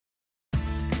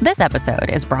This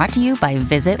episode is brought to you by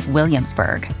Visit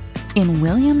Williamsburg. In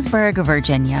Williamsburg,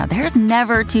 Virginia, there's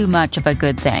never too much of a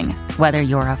good thing. Whether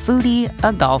you're a foodie,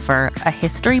 a golfer, a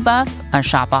history buff, a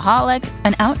shopaholic,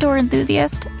 an outdoor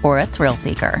enthusiast, or a thrill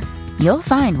seeker, you'll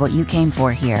find what you came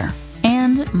for here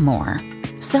and more.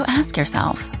 So ask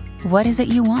yourself, what is it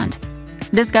you want?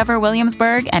 Discover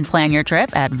Williamsburg and plan your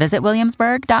trip at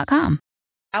visitwilliamsburg.com.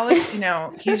 Alex,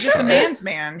 he's just a man's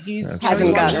man.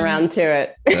 Hasn't gotten around to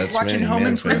it. That's watching Home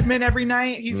Improvement every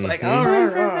night. He's like,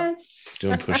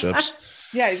 doing push-ups.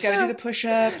 Yeah, he's got to do the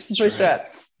push-ups.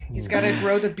 He's got to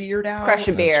grow the beard out. Crush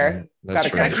a beer. Got to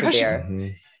crush a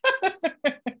beer.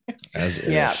 As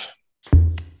yeah. if.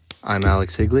 I'm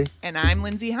Alex Higley. And I'm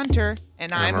Lindsay Hunter.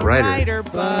 And I'm a writer.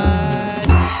 bud.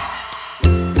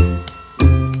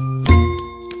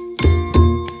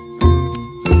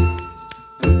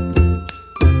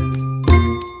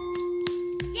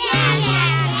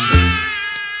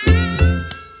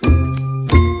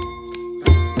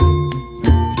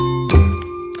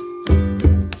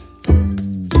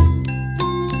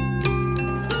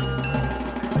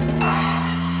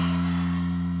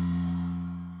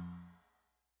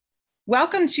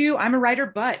 Welcome to I'm a Writer,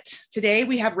 But. Today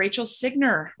we have Rachel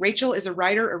Signer. Rachel is a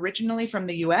writer originally from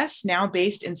the US, now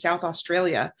based in South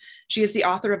Australia. She is the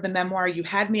author of the memoir You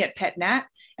Had Me at Pet Nat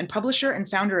and publisher and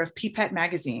founder of Pipette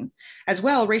magazine. As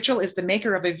well, Rachel is the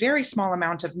maker of a very small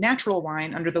amount of natural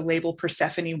wine under the label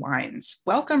Persephone Wines.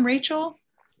 Welcome, Rachel.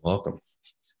 Welcome.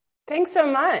 Thanks so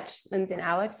much, Lindsay and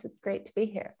Alex. It's great to be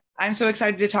here. I'm so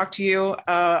excited to talk to you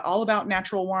all about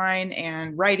natural wine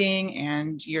and writing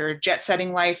and your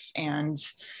jet-setting life, and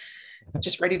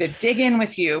just ready to dig in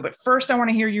with you. But first, I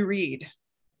want to hear you read.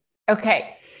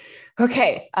 Okay.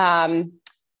 Well,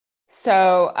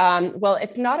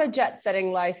 it's not a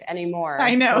jet-setting life anymore.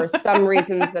 I know. For some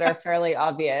reasons that are fairly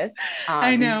obvious.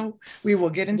 I know. We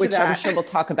will get into which that. I'm sure we'll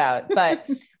talk about. But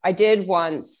I did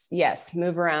once,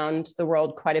 move around the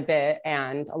world quite a bit.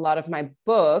 And a lot of my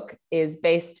book is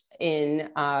based in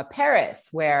Paris,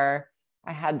 where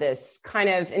I had this kind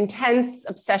of intense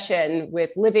obsession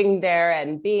with living there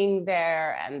and being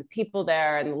there and the people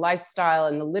there and the lifestyle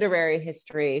and the literary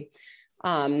history.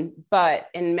 But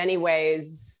in many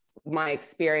ways, my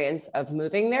experience of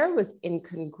moving there was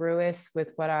incongruous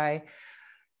with what I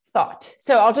thought.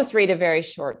 So I'll just read a very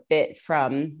short bit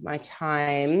from my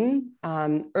time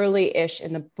early-ish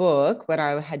in the book when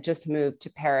I had just moved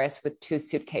to Paris with 2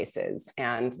 suitcases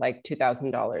and like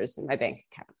 $2,000 in my bank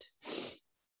account.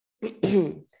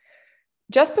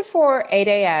 Just before 8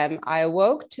 a.m., I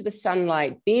awoke to the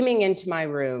sunlight beaming into my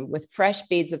room with fresh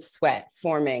beads of sweat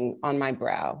forming on my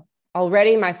brow.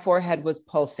 Already my forehead was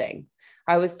pulsing.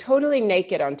 I was totally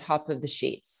naked on top of the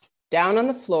sheets. Down on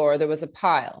the floor, there was a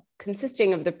pile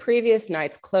consisting of the previous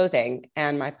night's clothing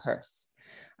and my purse.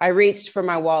 I reached for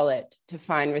my wallet to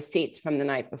find receipts from the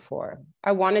night before.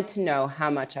 I wanted to know how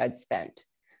much I'd spent.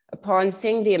 Upon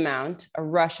seeing the amount, a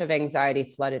rush of anxiety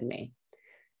flooded me.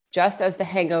 Just as the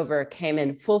hangover came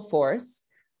in full force,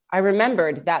 I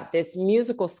remembered that this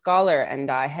musical scholar and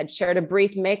I had shared a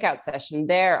brief makeout session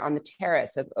there on the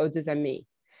terrace of Eau des Amis.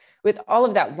 With all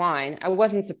of that wine, I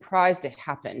wasn't surprised it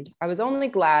happened. I was only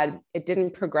glad it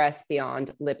didn't progress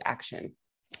beyond lip action.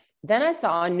 Then I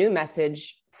saw a new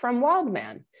message from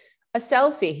Wildman, a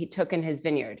selfie he took in his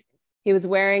vineyard. He was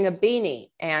wearing a beanie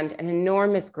and an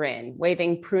enormous grin,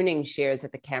 waving pruning shears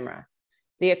at the camera.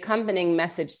 The accompanying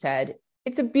message said,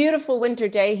 "It's a beautiful winter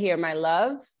day here, my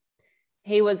love."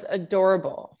 He was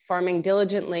adorable, farming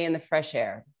diligently in the fresh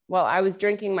air, while I was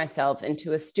drinking myself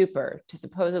into a stupor to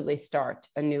supposedly start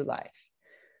a new life.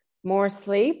 More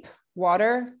sleep,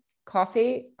 water,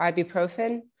 coffee,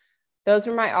 ibuprofen. Those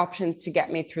were my options to get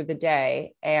me through the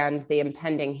day, and the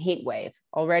impending heat wave,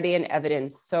 already in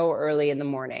evidence so early in the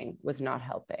morning, was not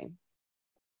helping.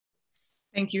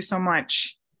 Thank you so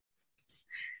much.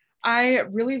 I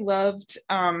really loved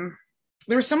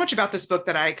there was so much about this book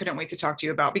that I couldn't wait to talk to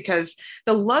you about, because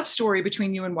the love story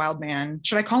between you and Wildman,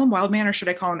 should I call him Wildman or should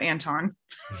I call him Anton?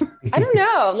 I don't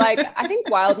know. I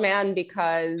think Wildman,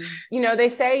 because, they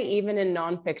say even in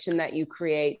nonfiction that you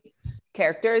create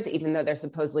characters, even though they're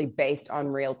supposedly based on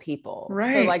real people.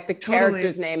 Right. So the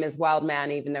character's name is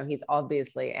Wildman, even though he's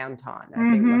obviously Anton.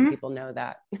 I think most people know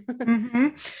that.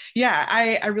 Yeah.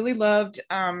 I really loved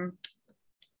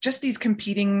just these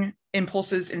competing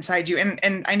impulses inside you.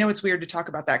 And I know it's weird to talk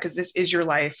about that because this is your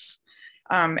life.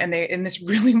 And this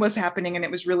really was happening. And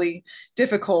it was really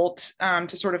difficult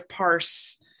to sort of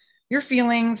parse your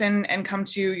feelings and come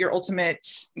to your ultimate,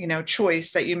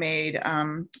 choice that you made,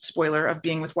 spoiler, of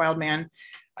being with Wildman.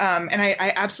 And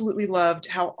I absolutely loved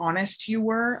how honest you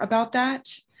were about that,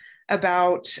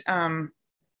 about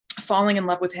falling in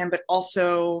love with him, but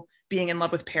also being in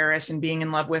love with Paris and being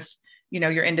in love with,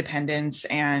 your independence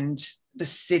and the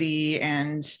city.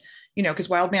 And, because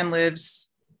Wildman lives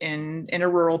in a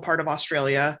rural part of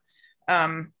Australia.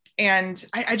 And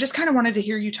I just kind of wanted to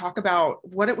hear you talk about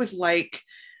what it was like,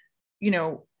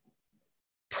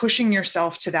 pushing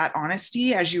yourself to that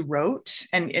honesty as you wrote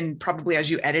and probably as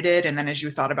you edited, and then as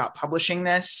you thought about publishing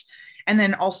this, and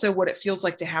then also what it feels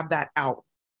like to have that out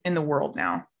in the world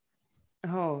now.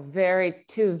 Oh,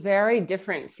 two very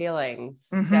different feelings.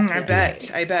 Mm-hmm, I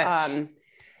bet.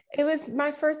 It was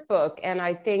my first book, and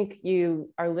I think you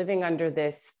are living under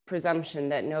this presumption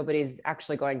that nobody's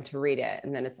actually going to read it,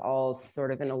 and then it's all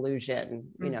sort of an illusion,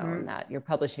 and that your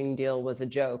publishing deal was a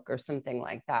joke or something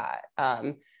like that.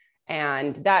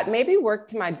 And that maybe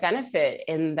worked to my benefit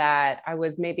in that I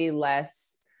was maybe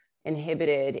less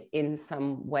inhibited in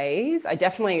some ways. There's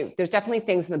definitely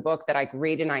things in the book that I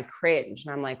read and I cringe,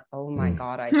 and I'm like, oh my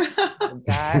God, I said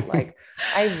that. Like,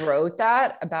 I wrote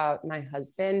that about my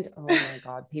husband. Oh my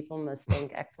God, people must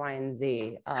think X, Y, and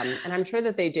Z. And I'm sure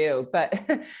that they do, but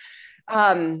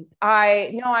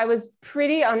I was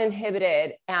pretty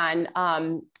uninhibited. And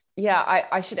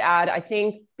I should add, I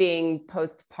think being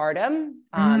postpartum,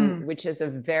 which is a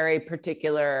very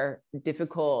particular,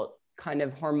 difficult kind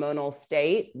of hormonal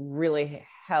state, really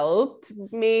helped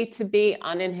me to be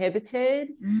uninhibited.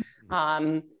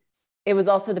 It was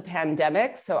also the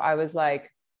pandemic. So I was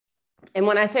like, and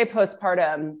when I say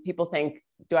postpartum, people think,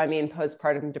 do I mean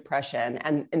postpartum depression?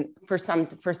 And for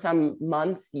some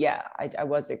months, I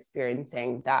was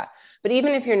experiencing that. But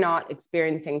even if you're not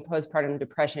experiencing postpartum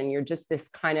depression, you're just this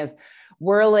kind of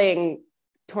whirling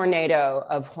tornado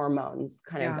of hormones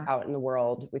kind of out in the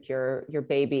world with your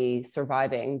baby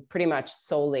surviving pretty much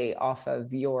solely off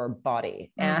of your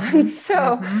body. And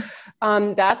so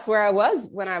that's where I was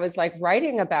when I was like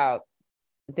writing about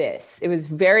this. It was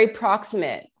very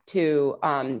proximate to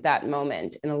that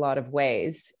moment in a lot of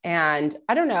ways. And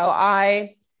I don't know,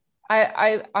 I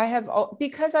have,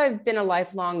 because I've been a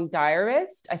lifelong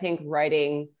diarist, I think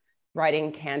writing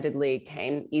candidly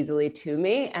came easily to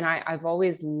me. And I've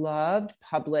always loved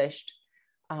published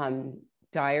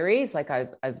diaries. Like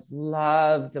I've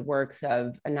loved the works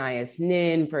of Anais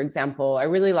Nin, for example. I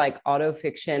really like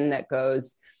autofiction that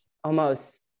goes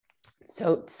almost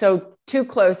so too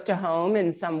close to home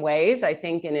in some ways, I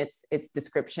think, in its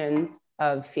descriptions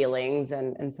of feelings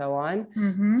and so on.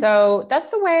 So that's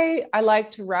the way I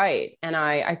like to write. And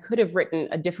I could have written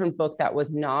a different book that was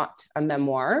not a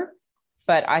memoir,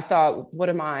 but I thought, what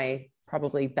am I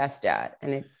probably best at?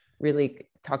 And it's really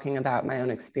talking about my own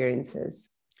experiences.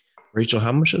 Rachel,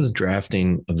 how much of the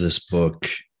drafting of this book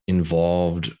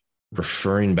involved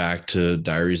referring back to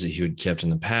diaries that you had kept in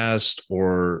the past,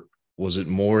 or was it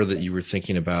more that you were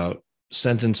thinking about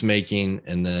sentence making,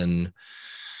 and then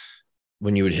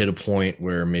when you would hit a point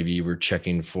where maybe you were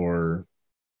checking for,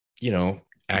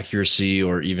 accuracy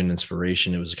or even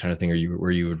inspiration, it was the kind of thing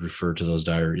where you would refer to those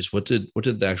diaries? What did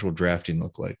the actual drafting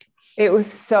look like? It was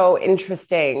so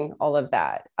interesting, all of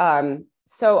that.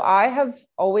 So I have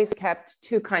always kept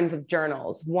two kinds of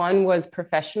journals. One was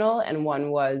professional and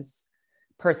one was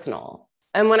personal.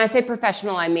 And when I say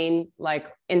professional, I mean like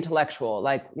intellectual.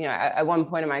 Like, at one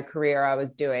point in my career, I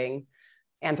was doing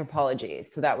anthropology.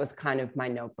 So that was kind of my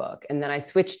notebook. And then I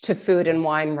switched to food and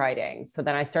wine writing. So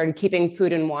then I started keeping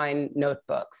food and wine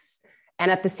notebooks.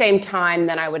 And at the same time,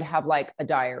 then I would have like a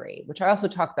diary, which I also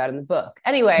talk about in the book.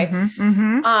 Anyway.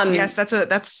 Yes,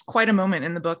 that's quite a moment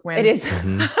in the book when it is.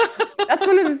 That's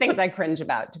one of the things I cringe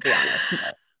about, to be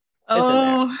honest.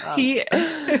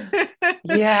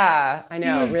 Yeah, I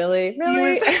know. Really.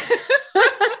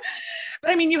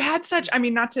 But I mean, you had such,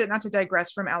 not to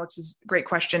digress from Alex's great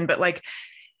question, but like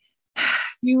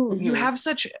you have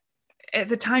such, at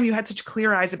the time you had such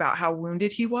clear eyes about how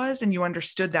wounded he was, and you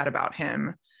understood that about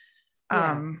him.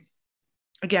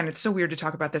 Again, it's so weird to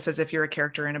talk about this as if you're a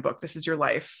character in a book. This is your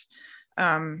life.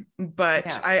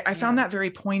 But I found that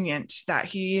very poignant, that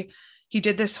he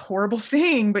did this horrible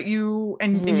thing, but you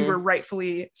were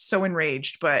rightfully so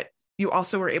enraged, but you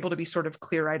also were able to be sort of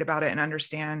clear-eyed about it and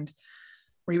understand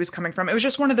where he was coming from. It was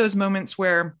just one of those moments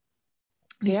where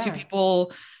these two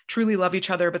people truly love each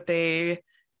other, but they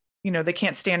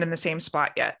can't stand in the same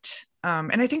spot yet.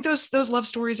 And I think those love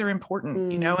stories are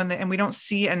important, and we don't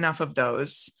see enough of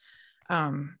those.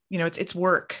 It's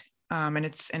work, and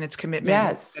it's commitment,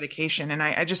 and dedication. And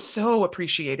I just so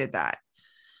appreciated that.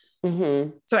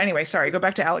 So anyway, sorry, go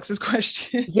back to Alex's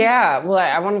question. Well,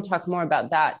 I want to talk more about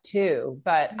that too.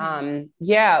 But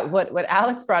what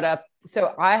Alex brought up.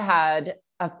 So I had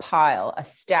a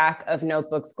stack of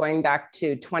notebooks going back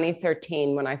to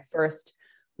 2013 when I first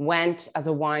went as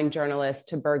a wine journalist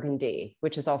to Burgundy,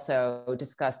 which is also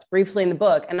discussed briefly in the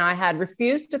book. And I had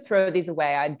refused to throw these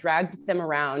away. I dragged them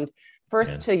around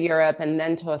first to Europe and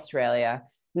then to Australia.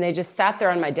 And they just sat there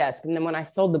on my desk. And then when I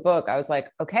sold the book, I was like,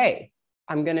 okay,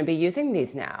 I'm going to be using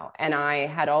these now. And I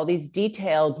had all these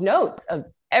detailed notes of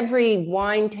every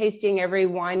wine tasting, every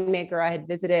winemaker I had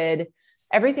visited.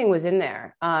 Everything was in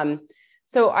there.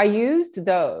 So I used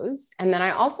those. And then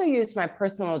I also used my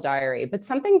personal diary. But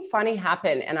something funny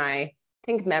happened. And I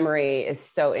think memory is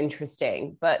so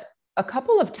interesting. But a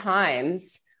couple of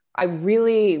times, I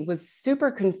really was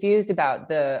super confused about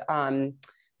the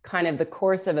kind of the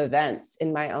course of events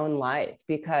in my own life,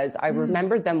 because I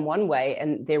remembered them one way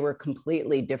and they were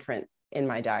completely different in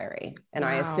my diary. And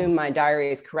I assume my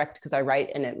diary is correct because I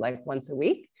write in it like once a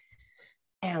week.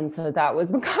 And so that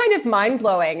was kind of mind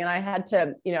blowing. And I had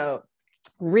to,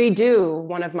 redo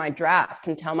one of my drafts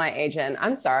and tell my agent,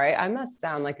 I'm sorry, I must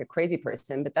sound like a crazy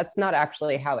person, but that's not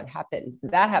actually how it happened.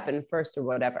 That happened first or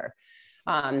whatever.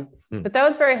 But that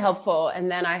was very helpful. And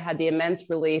then I had the immense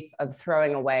relief of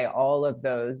throwing away all of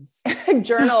those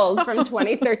journals from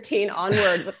 2013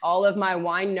 onward with all of my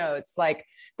wine notes, like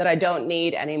that I don't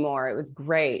need anymore. It was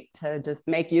great to just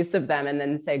make use of them and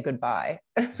then say goodbye.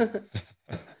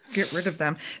 Get rid of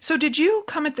them. So did you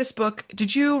come at this book?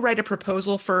 Did you write a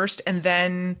proposal first and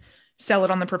then sell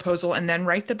it on the proposal and then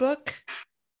write the book?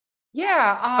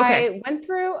 Yeah, I went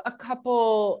through a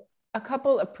couple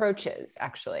approaches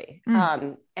actually,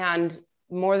 and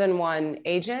more than one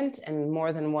agent and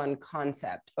more than one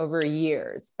concept over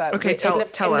years. But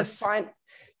tell us.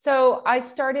 So I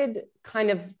started kind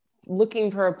of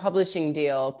looking for a publishing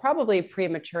deal, probably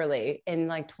prematurely in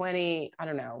like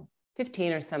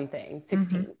 15 or something,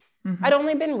 16. I'd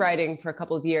only been writing for a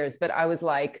couple of years, but I was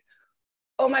like,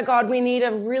 oh my God, we need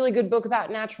a really good book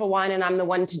about natural wine and I'm the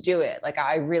one to do it. Like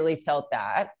I really felt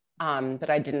that,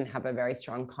 but I didn't have a very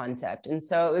strong concept. And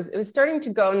so it was starting to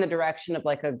go in the direction of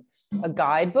like a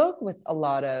guidebook with a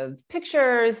lot of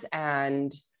pictures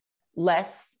and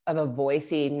less of a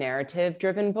voicey narrative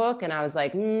driven book. And I was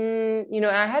like, and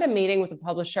I had a meeting with a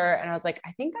publisher and I was like,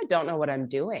 I think I don't know what I'm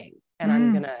doing and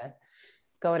I'm going to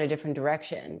go in a different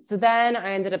direction. So then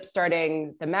I ended up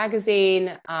starting the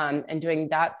magazine and doing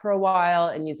that for a while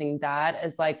and using that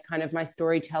as like kind of my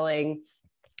storytelling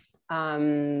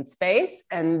space.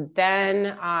 And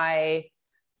then I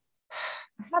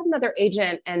had another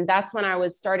agent, and that's when I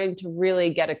was starting to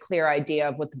really get a clear idea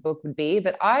of what the book would be.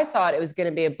 But I thought it was going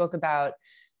to be a book about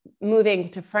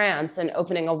moving to France and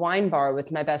opening a wine bar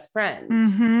with my best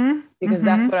friend, because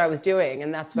that's what I was doing.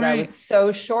 And that's what I was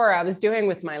so sure I was doing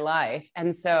with my life.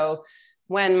 And so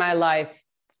when my life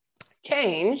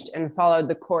changed and followed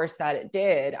the course that it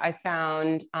did, I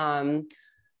found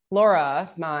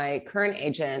Laura, my current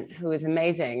agent, who is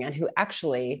amazing and who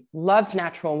actually loves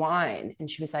natural wine. And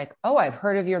she was like, oh, I've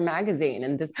heard of your magazine.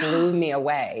 And this blew me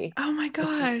away. Oh my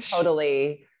gosh.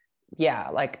 Totally. Yeah.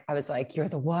 Like I was like, you're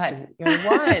the one.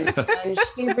 And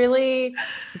she really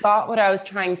got what I was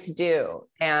trying to do.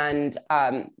 And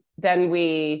then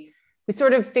we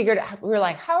sort of figured out, we were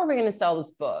like, how are we going to sell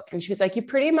this book? And she was like, you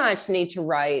pretty much need to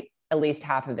write at least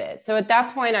half of it. So at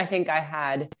that point, I think I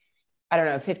had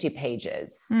 50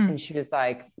 pages. And she was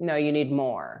like, no, you need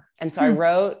more. And so I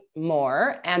wrote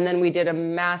more. And then we did a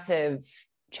massive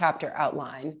chapter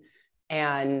outline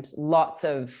and lots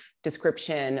of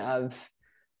description of,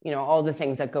 all the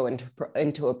things that go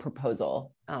into a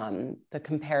proposal, the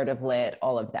comparative lit,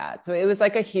 all of that. So it was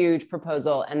like a huge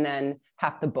proposal and then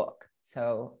half the book.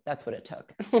 So that's what it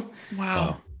took.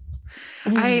 Wow.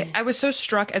 I was so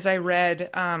struck as I read,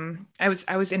 I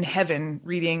was in heaven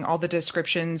reading all the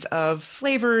descriptions of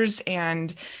flavors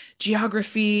and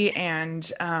geography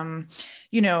and,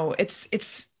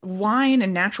 it's wine,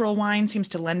 and natural wine seems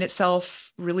to lend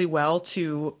itself really well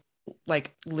to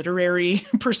like literary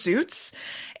pursuits.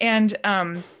 And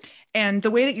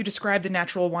the way that you describe the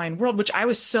natural wine world, which I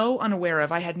was so unaware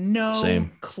of, I had no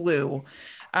clue.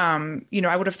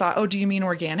 I would have thought, oh, do you mean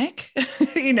organic?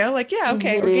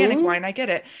 Organic wine, I get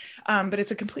it. But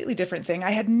it's a completely different thing.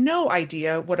 I had no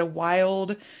idea what a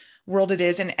wild world it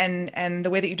is. And the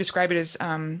way that you describe it is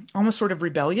almost sort of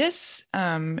rebellious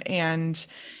and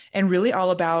really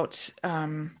all about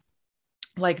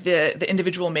like the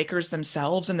individual makers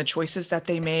themselves and the choices that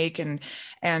they make. And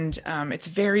it's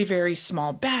very, very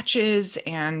small batches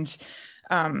and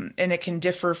it can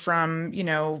differ from,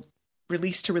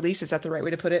 release to release. Is that the right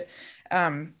way to put it?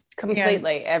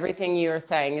 Completely. Everything you are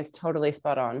saying is totally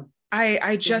spot on.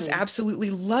 I just absolutely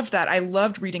loved that. I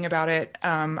loved reading about it.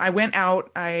 I went out,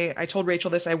 I told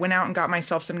Rachel this, I went out and got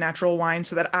myself some natural wine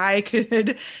so that I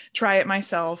could try it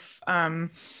myself.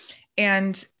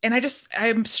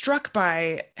 I'm struck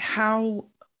by how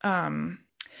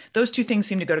those two things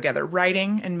seem to go together,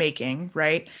 writing and making,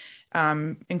 right?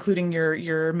 Including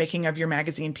your making of your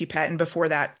magazine Pipette, and before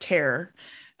that Tear.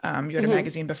 You had a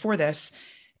magazine before this,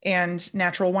 and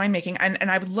natural winemaking.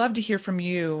 And I would love to hear from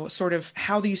you sort of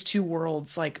how these two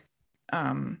worlds like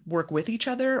work with each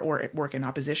other or work in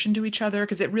opposition to each other,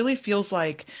 because it really feels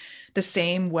like the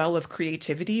same well of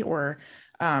creativity, or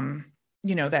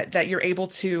that you're able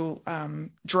to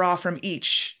draw from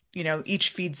each. Each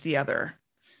feeds the other.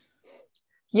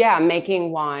 Yeah,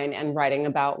 making wine and writing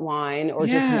about wine, or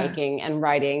just making and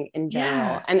writing in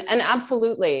general. And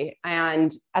absolutely.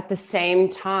 And at the same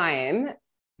time,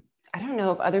 I don't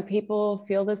know if other people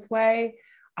feel this way.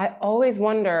 I always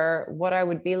wonder what I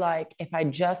would be like if I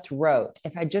just wrote,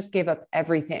 if I just gave up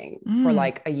everything for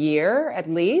like a year at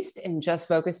least and just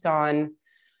focused on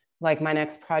like my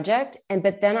next project.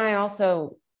 But then I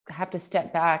also have to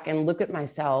step back and look at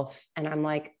myself, and I'm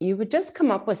like, you would just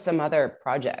come up with some other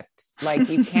project. Like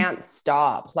you can't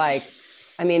stop. Like,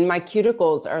 I mean, my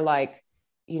cuticles are like,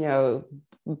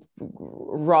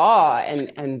 raw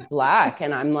and black.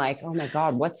 And I'm like, oh my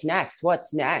God, what's next?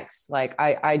 Like,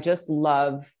 I just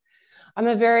love, I'm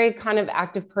a very kind of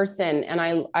active person. And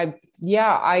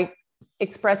I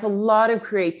express a lot of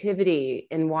creativity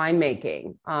in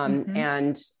winemaking,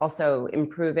 and also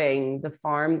improving the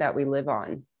farm that we live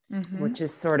on, which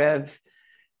is sort of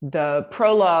the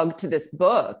prologue to this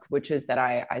book, which is that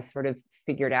I sort of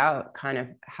figured out kind of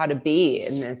how to be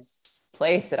in this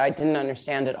place that I didn't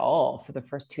understand at all for the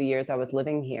first 2 years I was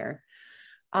living here.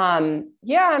 I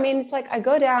mean, it's like I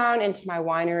go down into my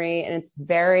winery and it's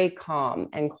very calm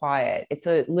and quiet. It's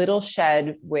a little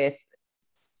shed with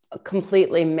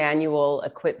completely manual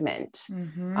equipment.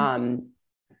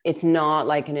 It's not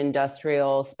like an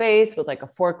industrial space with like a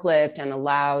forklift and a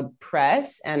loud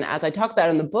press. And as I talk about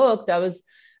in the book, that was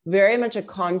very much a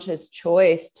conscious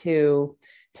choice to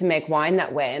make wine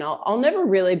that way. And I'll never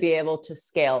really be able to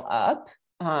scale up.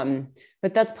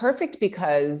 But that's perfect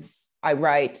because I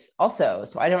write also.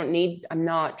 So I'm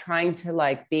not trying to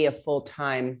like be a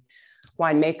full-time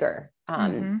winemaker.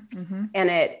 And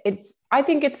I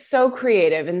think it's so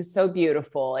creative and so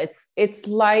beautiful. It's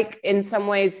like in some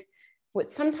ways,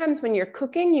 sometimes when you're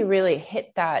cooking, you really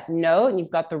hit that note and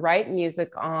you've got the right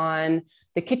music on,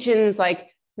 the kitchen's like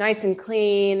nice and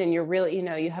clean, and you're really,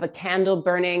 you have a candle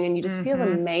burning and you just feel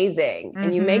amazing.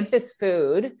 And you make this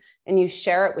food and you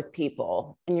share it with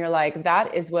people and you're like,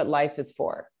 that is what life is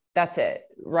for. That's it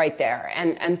right there.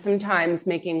 And sometimes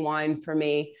making wine for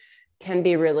me can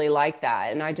be really like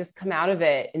that. And I just come out of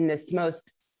it in this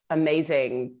most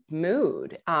amazing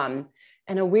mood.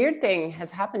 And a weird thing has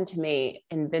happened to me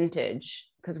in vintage,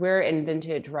 because we're in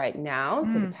vintage right now.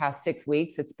 So the past 6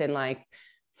 weeks, it's been like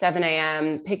 7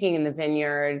 a.m., picking in the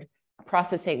vineyard,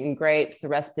 processing grapes the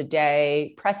rest of the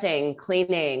day, pressing,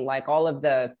 cleaning, like all of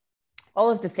the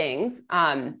things.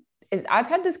 I've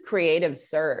had this creative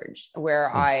surge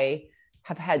where I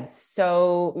have had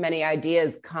so many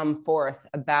ideas come forth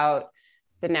about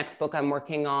the next book I'm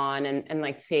working on and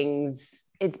like things.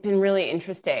 It's been really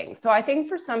interesting. So I think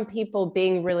for some people,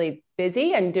 being really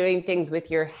busy and doing things with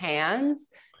your hands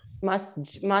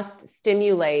must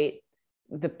stimulate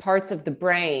the parts of the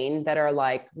brain that are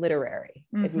like literary.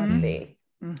 It must be.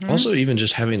 Also, even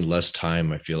just having less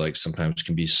time, I feel like sometimes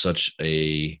can be such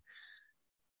a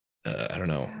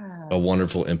a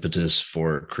wonderful impetus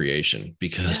for creation,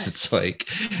 because it's like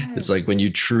when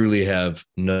you truly have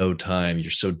no time,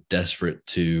 you're so desperate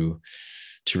to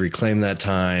reclaim that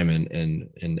time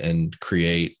and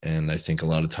create. And I think a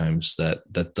lot of times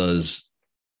that does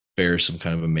bear some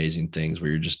kind of amazing things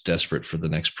where you're just desperate for the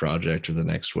next project or the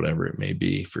next whatever it may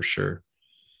be, for sure.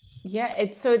 Yeah,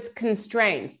 it's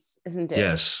constraints, isn't it?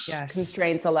 Yes.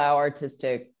 Constraints allow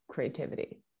artistic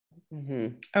creativity.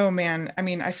 Oh man, I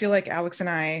mean, I feel like Alex and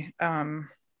I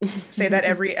say that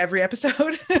every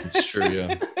episode. It's true.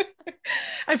 Yeah.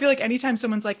 I feel like anytime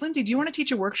someone's like, Lindsay, do you want to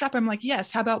teach a workshop? I'm like,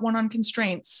 yes. How about one on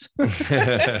constraints?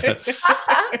 That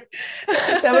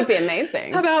would be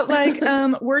amazing. How about like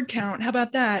word count? How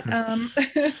about that?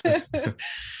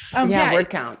 Word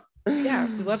count. Yeah,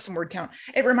 we love some word count.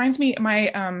 It reminds me,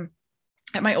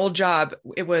 at my old job,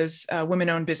 it was a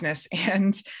women-owned business,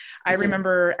 and I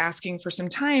remember asking for some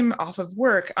time off of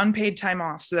work, unpaid time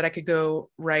off, so that I could go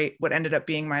write what ended up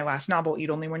being my last novel, Eat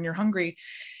Only When You're Hungry.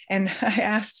 And I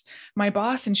asked my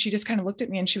boss, and she just kind of looked at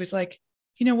me and she was like,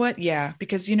 you know what? Yeah,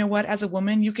 because you know what? As a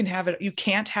woman, you can have it. You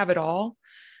can't have it all.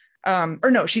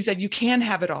 Or no, she said, you can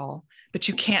have it all, but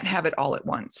you can't have it all at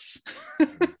once.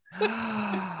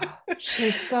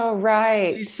 She's so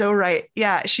right. She's so right.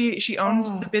 Yeah, she owned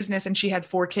Oh. the business and she had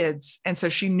 4 kids, and so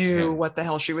she knew what the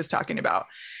hell she was talking about.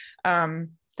 That's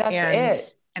and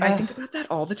it. and I think about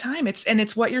that all the time.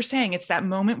 It's what you're saying. It's that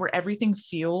moment where everything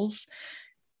feels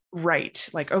right.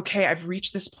 Like, okay, I've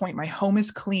reached this point. My home is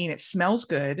clean. It smells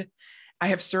good. I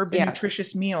have served a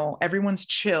nutritious meal. Everyone's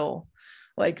chill.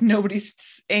 Like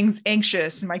nobody's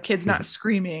anxious. My kid's not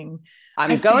screaming.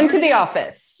 I'm going to the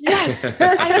office. Yes,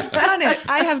 I have done it.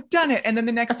 I have done it. And then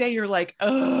the next day you're like,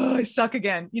 oh, I suck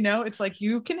again. You know, it's like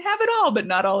you can have it all, but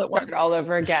not all at once. All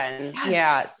over again. Yes.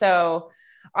 Yeah. So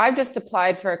I've just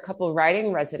applied for a couple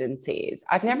writing residencies.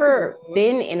 I've never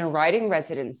been in a writing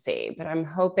residency, but I'm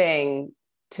hoping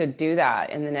to do that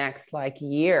in the next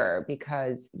year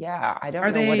because I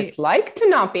don't know what it's like to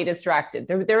not be distracted.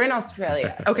 They're in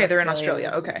Australia. Okay. They're in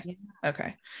Australia. Okay. Yeah.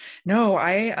 Okay. No,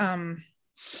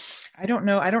 I don't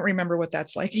know. I don't remember what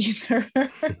that's like either.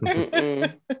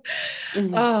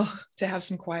 Oh, to have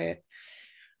some quiet.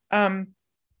 I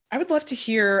would love to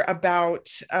hear about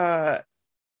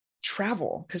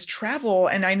travel, because travel,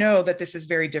 and I know that this is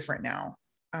very different now,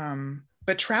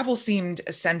 but travel seemed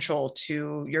essential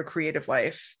to your creative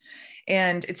life.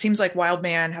 And it seems like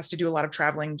Wildman has to do a lot of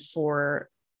traveling for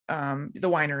the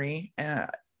winery.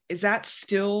 Is that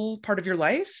still part of your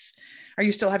life? Are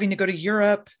you still having to go to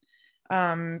Europe,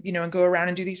 and go around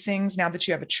and do these things now that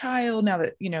you have a child, now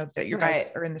that, that you guys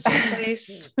are in the same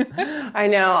place? I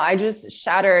know. I just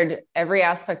shattered every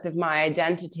aspect of my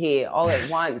identity all at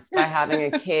once by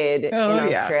having a kid in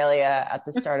Australia at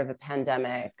the start of a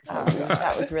pandemic.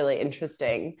 That was really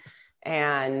interesting.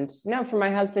 And for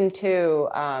my husband too,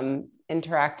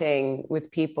 interacting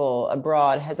with people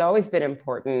abroad has always been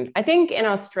important. I think in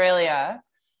Australia,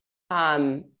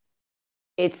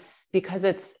 it's because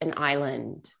it's an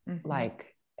island,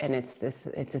 and it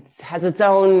has its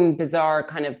own bizarre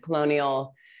kind of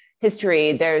colonial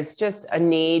history. There's just a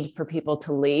need for people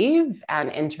to leave and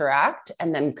interact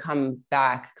and then come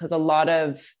back, because a lot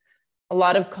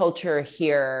of culture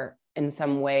here in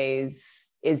some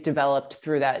ways is developed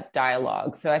through that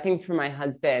dialogue. So I think for my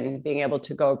husband, being able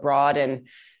to go abroad and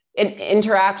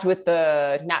interact with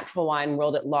the natural wine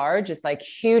world at large is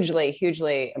hugely,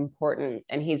 hugely important.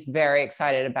 And he's very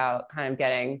excited about kind of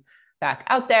getting back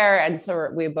out there. And so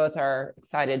we both are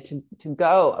excited to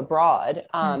go abroad.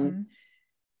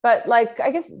 But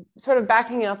I guess sort of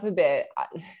backing up a bit.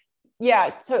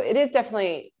 So it is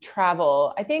definitely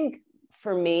travel. I think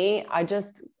for me, I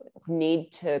just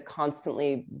need to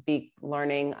constantly be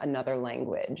learning another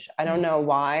language. I don't know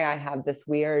why I have this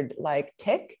weird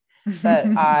tick. But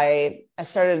I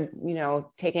started,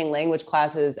 taking language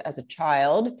classes as a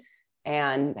child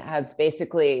and have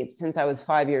basically, since I was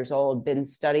 5 years old, been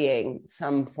studying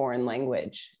some foreign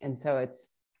language. And so it's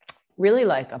really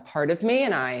a part of me.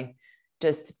 And I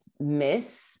just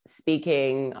miss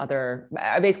speaking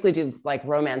I basically do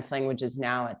romance languages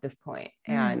now at this point.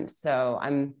 And so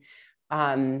I'm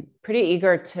pretty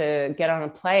eager to get on a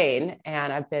plane.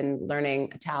 And I've been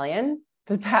learning Italian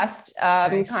for the past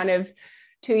kind of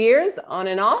 2 years on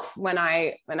and off when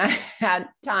I had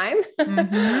time.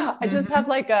 I just have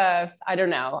I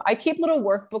don't know. I keep little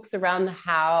workbooks around the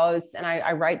house, and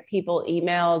I write people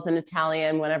emails in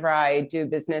Italian whenever I do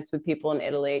business with people in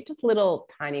Italy, just little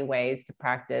tiny ways to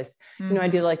practice. I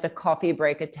do the Coffee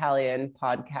Break Italian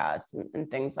podcast and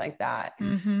things like that.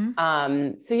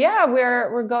 So yeah,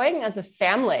 we're going as a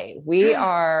family.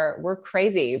 We're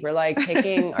crazy. We're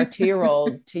taking our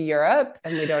 2-year-old to Europe,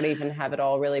 and we don't even have it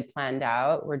all really planned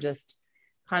out. We're just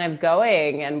kind of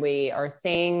going, and we are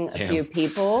seeing a few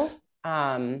people.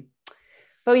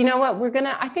 But you know what?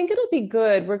 I think it'll be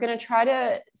good. We're going to try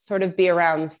to sort of be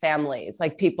around families,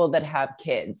 people that have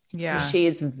kids. Yeah.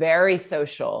 She's very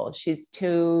social. She's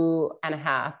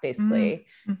 2.5 basically.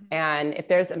 And if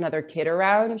there's another kid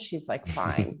around, she's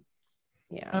fine.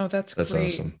 Yeah. Oh, that's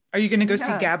great. Awesome. Are you going to go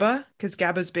see Gabba? Because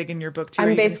Gabba's big in your book too.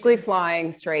 I'm basically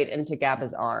flying straight into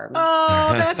Gabba's arms.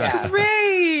 Oh, that's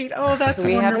great. Oh, that's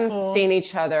we wonderful. Haven't seen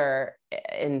each other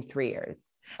in 3 years.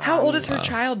 How old is her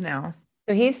child now?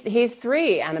 So he's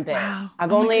 3 and a bit. Wow.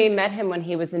 I've only met him when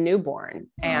he was a newborn.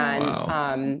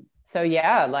 And so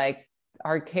yeah,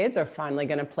 our kids are finally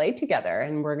going to play together,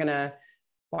 and we're going to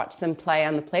watch them play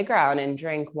on the playground and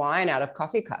drink wine out of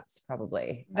coffee cups,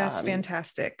 probably. That's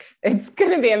fantastic. It's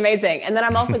going to be amazing. And then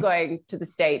I'm also going to the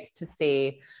States to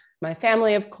see my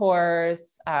family, of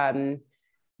course.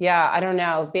 I don't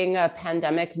know, being a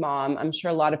pandemic mom, I'm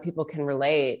sure a lot of people can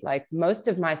relate. Most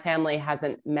of my family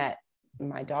hasn't met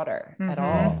my daughter at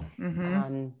all.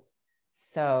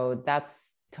 So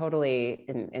that's totally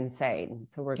insane.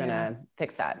 So we're going to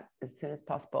fix that as soon as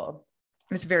possible.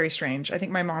 It's very strange. I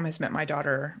think my mom has met my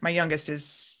daughter. My youngest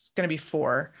is going to be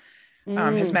 4.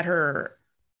 Has met her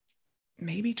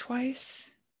maybe twice.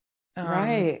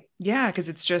 Right. Yeah, because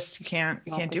it's just you can't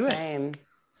do same.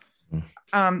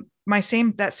 it.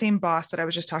 That same boss that I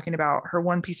was just talking about, her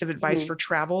one piece of advice for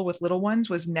travel with little ones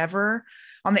was never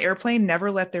on the airplane,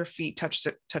 never let their feet touch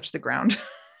the ground.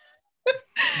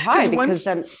 Why? Because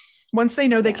once they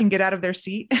know they can get out of their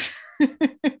seat,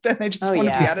 then they just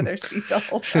want to be out of their seat the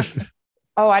whole time.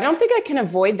 Oh, I don't think I can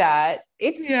avoid that.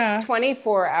 It's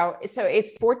 24 hours. So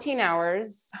it's 14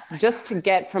 hours just to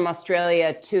get from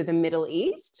Australia to the Middle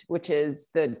East, which is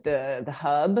the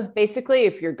hub, basically,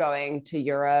 if you're going to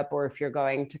Europe or if you're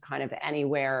going to kind of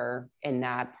anywhere in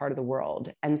that part of the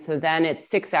world. And so then it's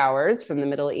 6 hours from the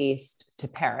Middle East to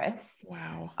Paris.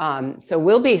 Wow. So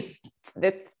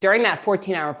during that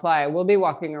 14-hour flight, we'll be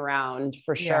walking around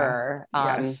for sure.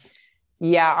 Yes.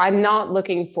 Yeah, I'm not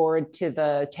looking forward to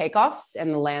the takeoffs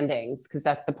and the landings because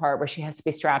that's the part where she has to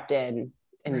be strapped in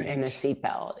a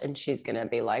seatbelt and she's going to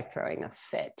be like throwing a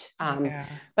fit.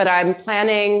 But I'm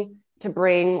planning to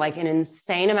bring like an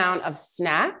insane amount of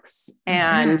snacks.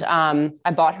 And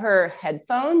I bought her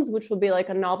headphones, which will be like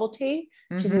a novelty.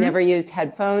 She's never used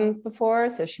headphones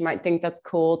before, so she might think that's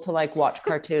cool to like watch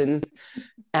cartoons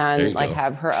and like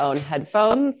have her own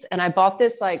headphones. And I bought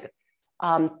this like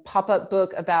pop-up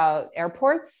book about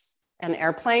airports and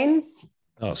airplanes.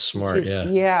 Oh, smart.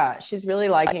 Yeah, she's really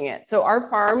liking it. So our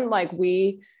farm, like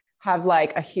we have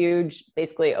like a huge,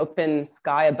 basically open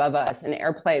sky above us and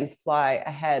airplanes fly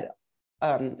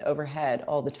overhead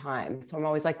all the time. So I'm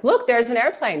always like, look, there's an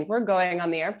airplane. We're going on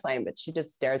the airplane. But she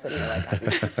just stares at me like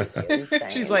I'm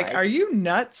insane. She's like, are you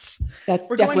nuts? That's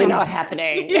definitely not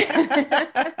happening.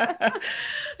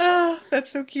 Oh,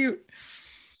 that's so cute.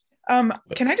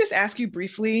 Can I just ask you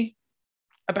briefly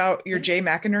about your Jay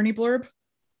McInerney blurb?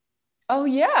 Oh,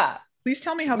 yeah. Please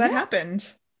tell me how that happened.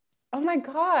 Oh, my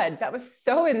God. That was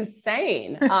so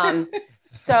insane.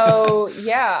 So,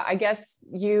 yeah, I guess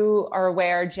you are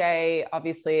aware Jay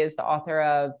obviously is the author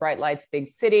of Bright Lights, Big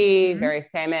City, very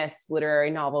famous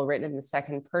literary novel written in the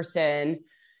second person.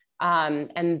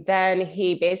 And then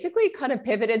he basically kind of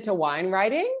pivoted to wine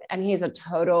writing, and he's a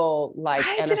total like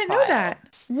I didn't know that.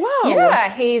 Whoa.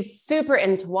 Yeah, he's super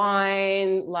into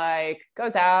wine, like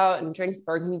goes out and drinks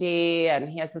Burgundy, and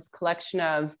he has this collection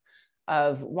of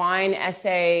wine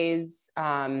essays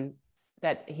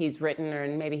that he's written, or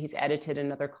maybe he's edited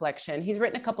another collection. He's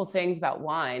written a couple things about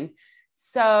wine.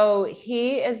 So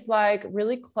he is like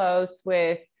really close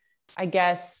with, I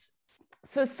guess,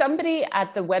 so somebody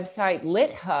at the website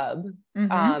LitHub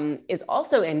is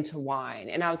also into wine.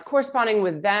 And I was corresponding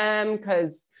with them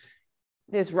because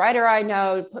this writer I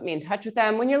know put me in touch with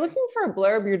them. When you're looking for a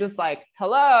blurb, you're just like,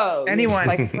 hello. Anyone.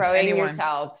 You're just like throwing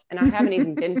yourself. And I haven't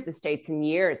even been to the States in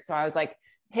years. So I was like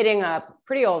hitting up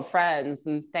pretty old friends.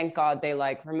 And thank God they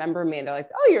like remember me. And they're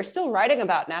like, oh, you're still writing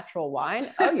about natural wine?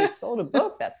 Oh, you sold a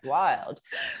book? That's wild.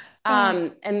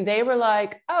 And they were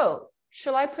like, oh,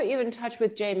 shall I put you in touch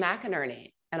with Jay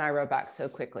McInerney? And I wrote back so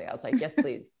quickly. I was like, yes,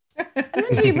 please. And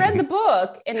then he read the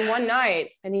book in one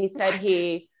night. And he said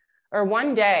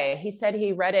one day, he said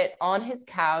he read it on his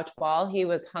couch while he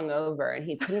was hungover and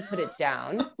he couldn't put it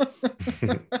down.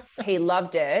 He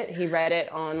loved it. He read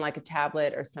it on like a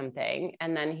tablet or something.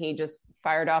 And then he just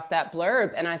fired off that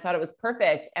blurb. And I thought it was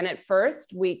perfect. And at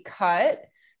first we cut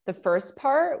the first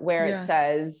part where it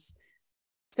says,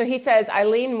 so he says, I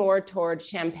lean more toward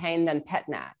champagne than pet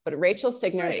nat, but Rachel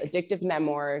Signer's addictive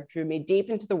memoir drew me deep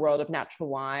into the world of natural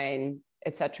wine,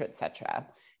 et cetera, et cetera.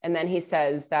 And then he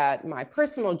says that my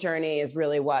personal journey is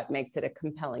really what makes it a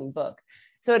compelling book.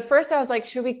 So at first I was like,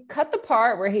 should we cut the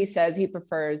part where he says he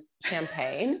prefers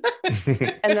champagne?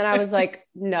 And then I was like,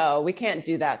 no, we can't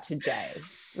do that to Jay.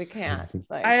 We can't.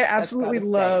 Like, I absolutely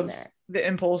love the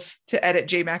impulse to edit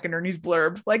Jay McInerney's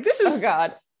blurb. Like, this is, oh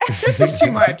God. This is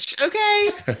too much.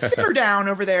 Okay. Simmer down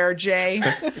over there, Jay.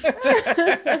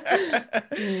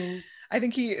 I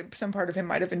think some part of him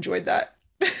might have enjoyed that.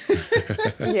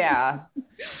 Yeah,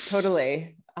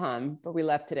 totally. But we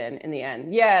left it in the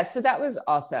end. Yeah. So that was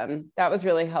awesome. That was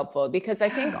really helpful because I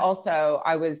think also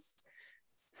I was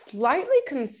slightly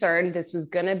concerned this was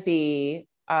going to be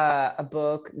a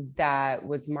book that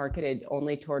was marketed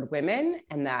only toward women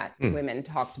and that women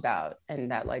talked about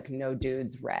and that like no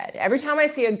dudes read. Every time I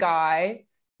see a guy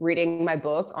reading my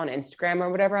book on Instagram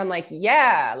or whatever, I'm like,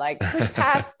 yeah, like push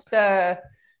past the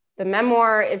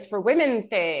memoir is for women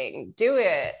thing, do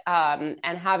it.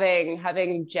 And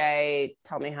having Jay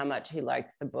tell me how much he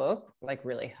liked the book, like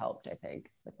really helped, I think,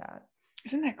 with that.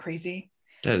 Isn't that crazy?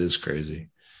 That is crazy.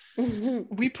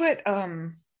 We put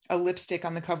a lipstick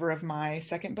on the cover of my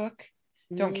second book.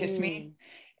 Don't Kiss Me.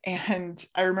 And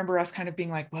I remember us kind of being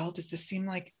like, well, does this seem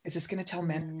like, is this going to tell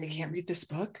men that they can't read this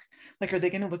book? Like, are they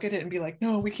going to look at it and be like,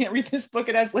 no, we can't read this book.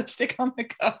 It has lipstick on the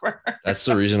cover. That's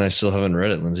the reason I still haven't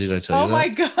read it. Lindsay, did I tell you that? Oh my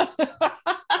God.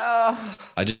 Oh,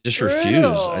 I just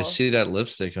brutal. refuse. I see that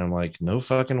lipstick and I'm like, no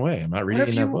fucking way. I'm not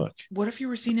reading that book. What if you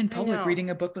were seen in public know. reading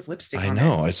a book with lipstick I on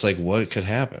know. it? It's like, what could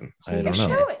happen? I Holy don't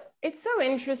know. shit. It's so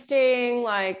interesting,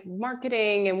 like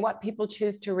marketing and what people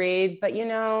choose to read. But you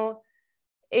know,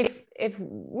 if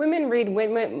women read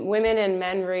women and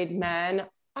men read men,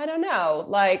 I don't know.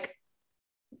 Like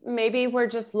maybe we're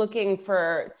just looking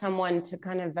for someone to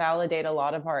kind of validate a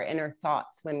lot of our inner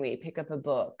thoughts when we pick up a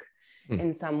book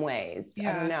in some ways.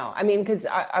 I don't know. I mean, because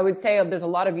I would say there's a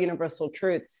lot of universal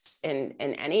truths in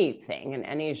anything, in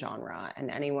any genre,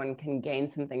 and anyone can gain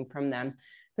something from them.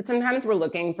 But sometimes we're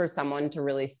looking for someone to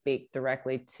really speak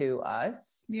directly to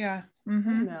us. Yeah. I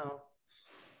don't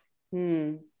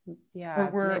know. Yeah.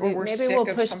 Or we're maybe sick we'll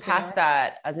of push something past else.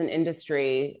 that as an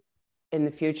industry in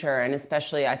the future. And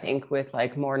especially I think with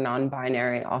like more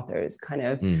non-binary authors kind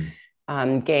of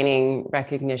gaining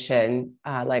recognition.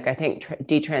 Like I think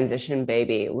Detransition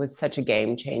Baby was such a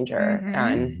game changer.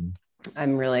 And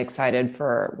I'm really excited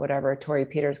for whatever Tori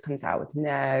Peters comes out with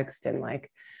next, and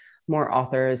like more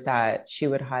authors that she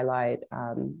would highlight.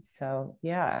 So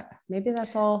yeah, maybe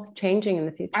that's all changing in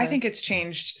the future. I think it's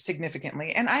changed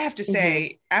significantly. And I have to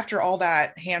say, after all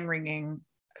that hand wringing,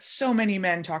 so many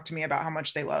men talk to me about how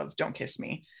much they love Don't Kiss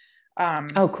Me.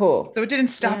 Oh, cool. So it didn't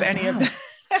stop any of that.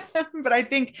 But I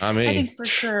think for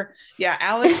sure, yeah,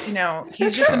 Alex, you know,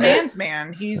 he's just a man's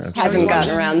man. He's hasn't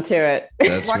gotten around to it.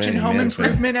 That's watching Home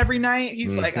Improvement every night.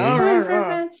 He's like,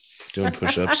 doing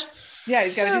push-ups. Yeah,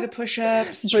 he's got to do the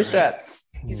push-ups.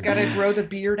 He's got to grow the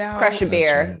beard out. Crush a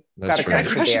beer. That's Got to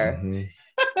crush a beer.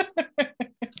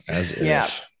 As if. Yeah.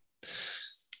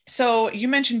 So you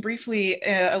mentioned briefly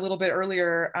a little bit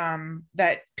earlier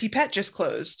that Pipette just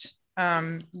closed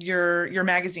your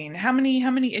magazine. How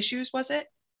many issues was it?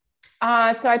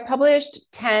 So I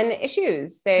published 10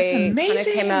 issues. They kind of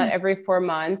came out every 4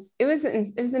 months. It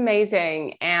was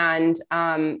amazing. And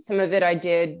some of it I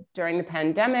did during the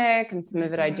pandemic, and some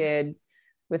of it I did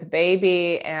with a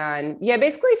baby. And yeah,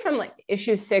 basically from like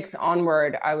issue 6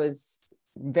 onward, I was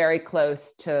very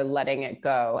close to letting it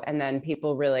go. And then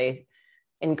people really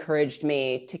encouraged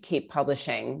me to keep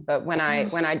publishing. But when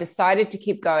I decided to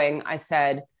keep going, I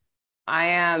said, I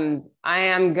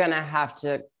am gonna have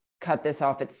to cut this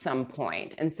off at some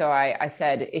point. And so I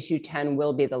said, issue 10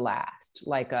 will be the last,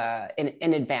 like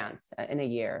in advance, in a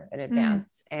year in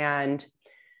advance. And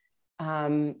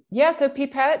so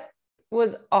Pipette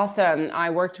was awesome. I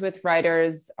worked with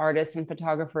writers, artists, and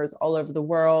photographers all over the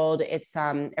world. It's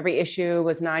every issue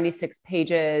was 96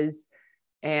 pages.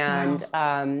 And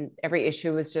every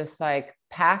issue was just like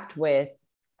packed with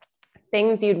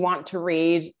things you'd want to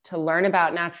read to learn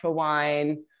about natural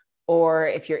wine, or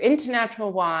if you're into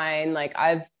natural wine, like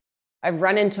I've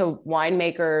run into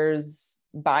winemakers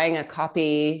buying a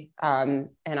copy, and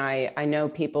I know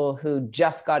people who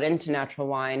just got into natural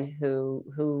wine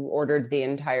who ordered the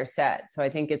entire set. So I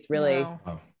think it's really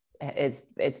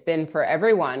it's been for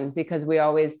everyone, because we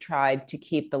always tried to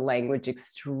keep the language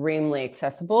extremely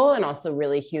accessible and also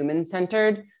really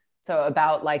human-centered. So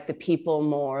about like the people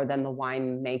more than the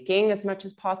wine making as much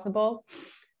as possible.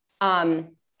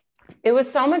 It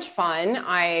was so much fun.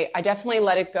 I definitely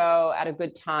let it go at a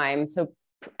good time. So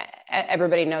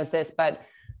everybody knows this, but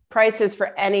prices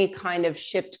for any kind of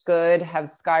shipped good have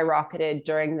skyrocketed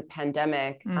during the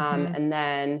pandemic. And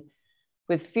then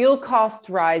with fuel costs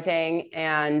rising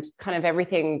and kind of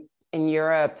everything in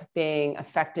Europe being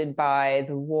affected by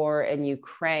the war in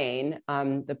Ukraine,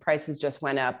 the prices just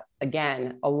went up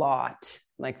again a lot,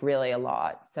 like really a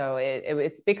lot. So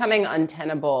it's becoming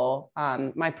untenable.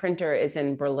 My printer is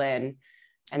in Berlin,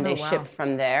 and they ship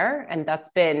from there. And that's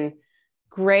been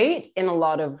great in a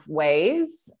lot of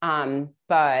ways.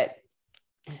 But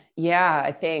yeah,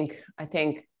 I think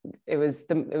it was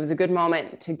a good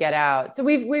moment to get out. So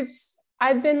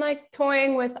I've been like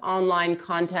toying with online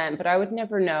content, but I would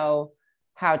never know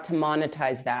how to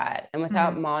monetize that. And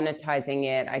without monetizing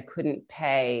it, I couldn't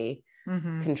pay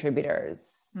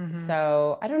contributors.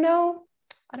 So I don't know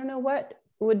what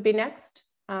would be next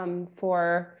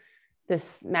for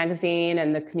this magazine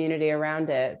and the community around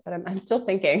it, but I'm still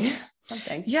thinking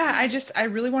something. Yeah, I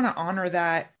really want to honor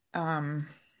that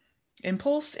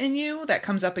impulse in you that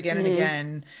comes up again and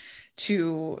again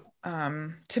to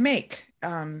make,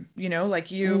 you know,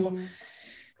 like you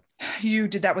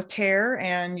did that with Tear,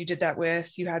 and you did that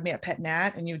with You Had Me at Pet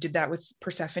Nat, and you did that with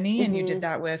Persephone, and you did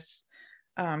that with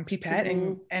pipette,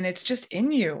 and it's just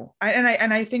in you.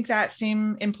 I think that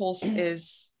same impulse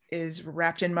is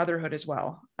wrapped in motherhood as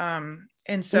well.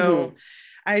 And so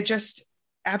I just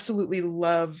absolutely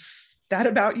love that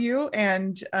about you.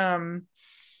 And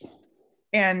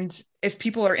if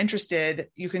people are interested,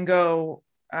 you can go,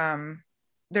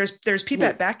 there's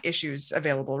pipette back issues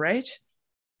available, right?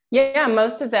 Yeah,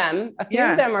 most of them. A few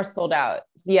of them are sold out.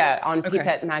 Yeah, on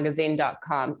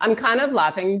pipettemagazine.com. I'm kind of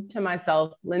laughing to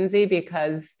myself, Lindsay,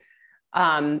 because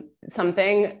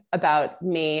something about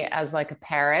me as like a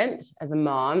parent, as a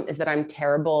mom, is that I'm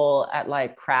terrible at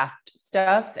like craft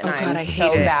stuff, and I'm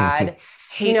so bad.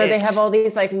 They have all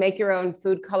these like make your own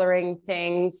food coloring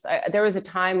things. There was a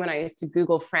time when I used to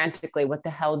Google frantically, what the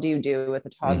hell do you do with a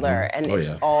toddler? And it's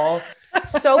all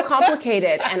so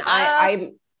complicated. And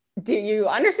I do you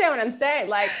understand what I'm saying?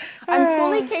 Like, I'm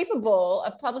fully capable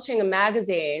of publishing a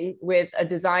magazine with a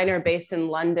designer based in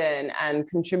London and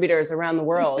contributors around the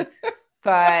world.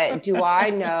 But do I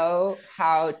know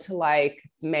how to like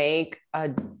make a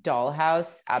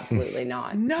dollhouse? Absolutely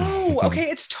not. No. Okay.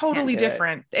 It's totally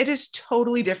different. It is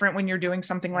totally different when you're doing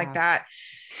something like that,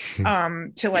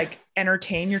 to like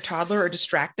entertain your toddler or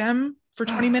distract them for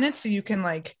 20 minutes so you can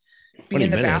like be in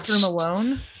the bathroom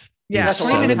alone. Yeah, that's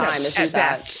 20 minutes at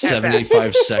best.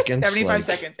 75 seconds. 75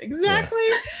 seconds. Exactly.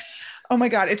 Yeah. Oh my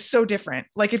God, it's so different.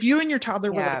 Like if you and your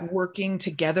toddler were like working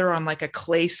together on like a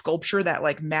clay sculpture that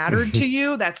like mattered to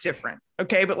you, that's different.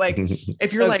 Okay. But like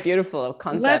if you're like beautiful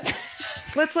concept,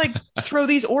 let's like throw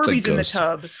these Orbeez in the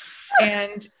tub,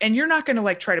 and you're not going to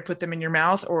like try to put them in your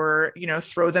mouth or,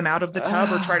 throw them out of the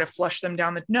tub or try to flush them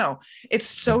down it's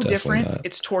so different. Not.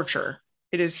 It's torture.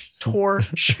 It is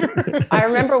torture. I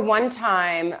remember one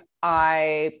time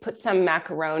I put some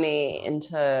macaroni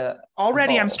into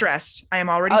already. I'm stressed. I am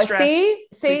already stressed.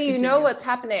 See, you know what's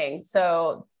happening.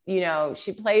 So,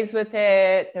 she plays with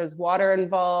it. There's water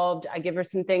involved. I give her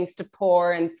some things to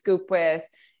pour and scoop with,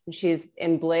 and she's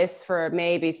in bliss for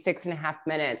maybe 6.5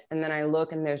 minutes. And then I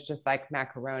look and there's just like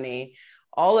macaroni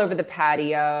all over the patio.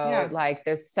 Yeah. Like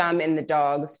there's some in the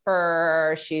dog's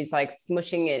fur. She's like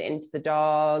smushing it into the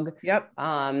dog. Yep.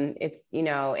 It's,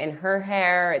 in her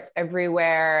hair, it's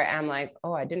everywhere. And I'm like,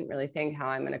 oh, I didn't really think how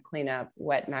I'm going to clean up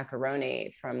wet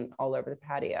macaroni from all over the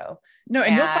patio. No.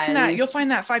 And you'll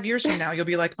find that 5 years from now, you'll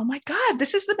be like, oh my God,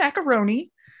 this is the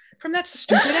macaroni from that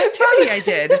stupid activity I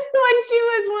did. When she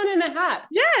was 1.5.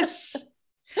 Yes.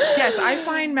 Yes. I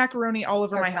find macaroni all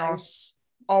over my house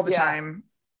all the time.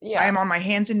 Yeah. I am on my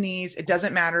hands and knees. It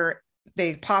doesn't matter.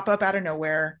 They pop up out of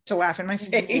nowhere to laugh in my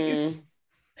face.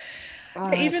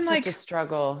 Even like a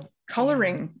struggle.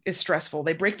 Coloring is stressful.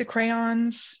 They break the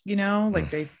crayons, like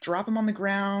they drop them on the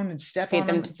ground and feed on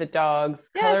them to the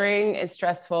dogs. Yes. Coloring is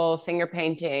stressful. Finger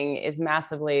painting is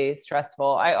massively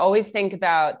stressful. I always think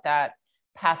about that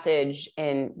passage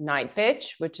in Night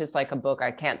Bitch, which is like a book I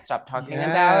can't stop talking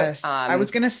about. I was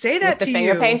going to say that to you. The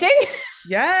finger painting?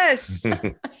 Yes.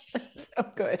 So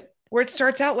good. Where it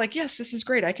starts out like, yes, this is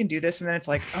great. I can do this. And then it's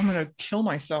like, I'm going to kill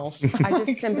myself. I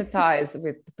just sympathize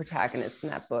with the protagonist in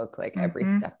that book, like every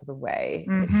step of the way.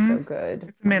 It's so good.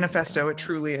 It's a manifesto. It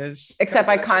truly is. Except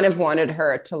I kind of wanted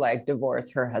her to like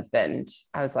divorce her husband.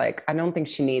 I was like, I don't think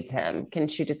she needs him. Can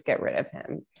she just get rid of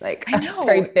him? Like, I was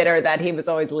very bitter that he was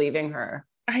always leaving her.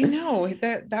 I know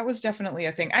that was definitely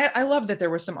a thing. I love that there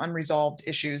were some unresolved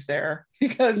issues there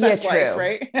because that's life,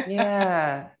 right?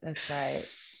 Yeah, that's right.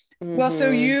 Well, so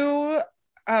you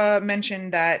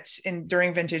mentioned that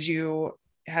during Vintage, you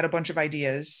had a bunch of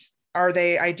ideas. Are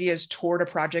they ideas toward a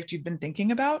project you've been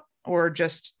thinking about or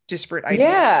just disparate ideas?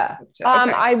 Yeah,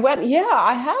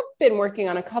 I have been working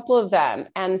on a couple of them.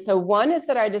 And so one is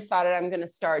that I decided I'm going to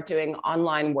start doing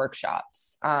online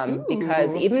workshops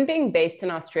because even being based in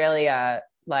Australia,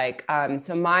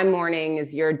 so my morning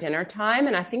is your dinner time.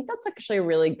 And I think that's actually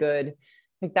really good.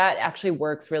 Like that actually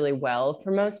works really well for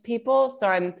most people. So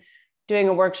I'm doing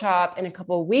a workshop in a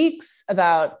couple of weeks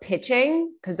about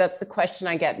pitching, because that's the question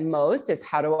I get most is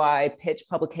how do I pitch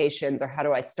publications or how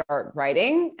do I start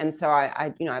writing? And so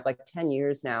I have like 10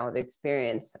 years now of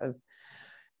experience of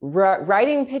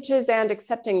writing pitches and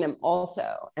accepting them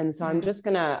also. And so I'm just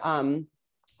going to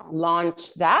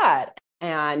launch that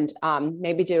and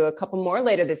maybe do a couple more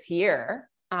later this year.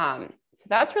 So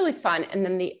that's really fun. And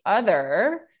then the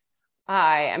other,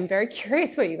 I am very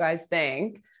curious what you guys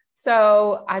think.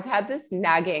 So I've had this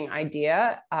nagging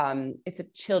idea. It's a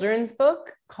children's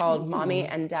book called Mommy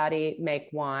and Daddy Make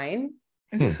Wine.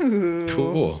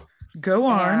 Cool. Go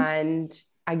on. And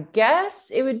I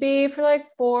guess it would be for like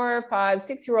 4, 5,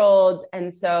 6-year-olds.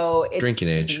 And so it's Drinking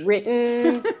age.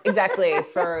 written exactly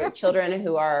for children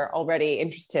who are already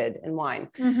interested in wine.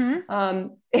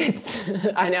 It's,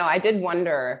 I know, I did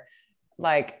wonder,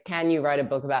 like, can you write a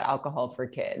book about alcohol for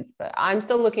kids? But I'm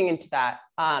still looking into that.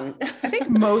 I think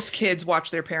most kids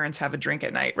watch their parents have a drink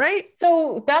at night, right?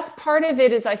 So that's part of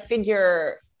it is I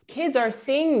figure kids are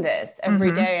seeing this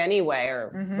every day anyway,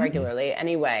 or regularly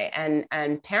anyway.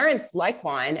 And parents like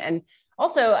wine. And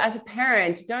also as a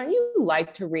parent, don't you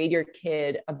like to read your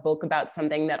kid a book about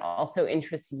something that also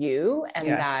interests you?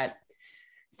 And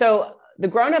so the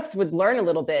grownups would learn a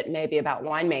little bit maybe about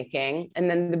winemaking, and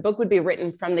then the book would be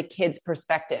written from the kid's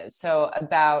perspective. So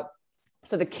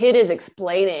the kid is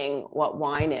explaining what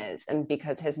wine is, and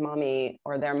because his mommy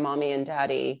or their mommy and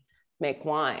daddy make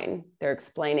wine, they're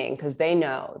explaining because they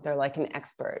know, they're like an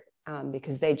expert,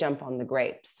 because they jump on the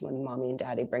grapes when mommy and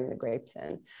daddy bring the grapes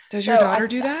in. Does your daughter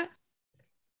do that?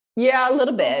 Yeah, a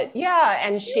little bit. Yeah.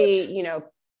 And she,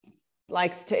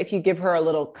 likes to, if you give her a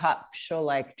little cup, she'll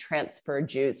like transfer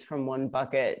juice from one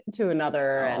bucket to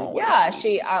another.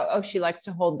 She likes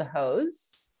to hold the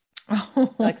hose.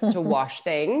 Likes to wash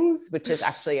things, which is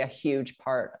actually a huge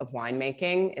part of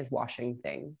winemaking, is washing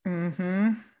things.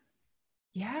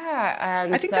 Yeah,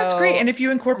 and I think that's great. And if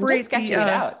you incorporate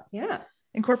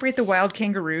incorporate the wild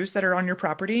kangaroos that are on your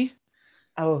property,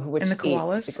 which and the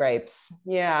koalas, the grapes.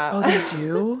 Yeah. Oh, they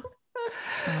do.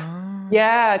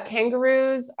 Yeah,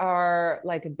 kangaroos are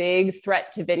like a big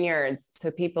threat to vineyards. So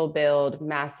people build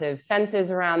massive fences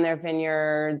around their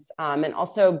vineyards, and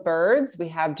also birds. We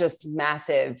have just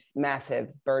massive, massive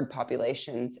bird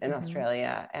populations in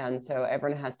Australia, and so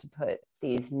everyone has to put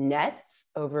these nets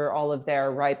over all of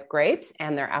their ripe grapes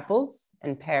and their apples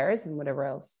and pears and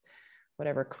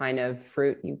whatever kind of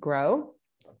fruit you grow.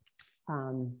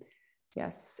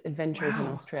 Yes, adventures in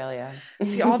Australia.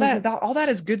 See, all that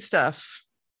is good stuff.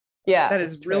 Yeah, that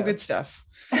is real good stuff.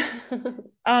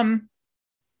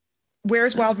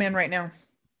 Where's Wildman right now?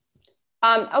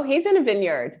 He's in a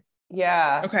vineyard.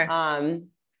 Yeah. Okay.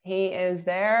 He is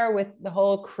there with the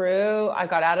whole crew. I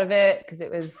got out of it because it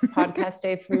was podcast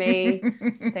day for me.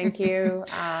 Thank you.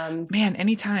 Man,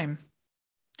 anytime.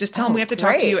 Just tell him we have to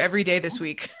talk to you every day this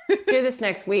week. Do this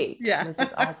next week. Yeah. This is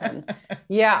awesome.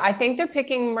 Yeah, I think they're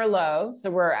picking Merlot.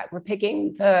 So we're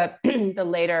picking the the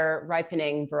later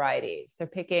ripening varieties. They're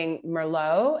picking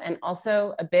Merlot and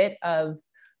also a bit of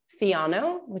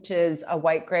Fiano, which is a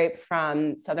white grape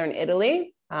from southern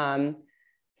Italy.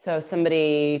 So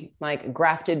somebody like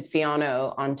grafted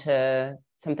Fiano onto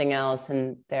something else,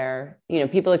 and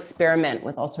people experiment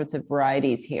with all sorts of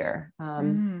varieties here.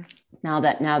 Now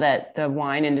that the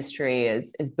wine industry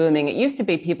is booming, it used to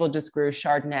be people just grew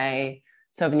Chardonnay,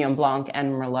 Sauvignon Blanc,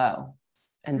 and Merlot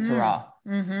and Syrah.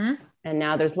 And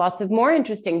now there's lots of more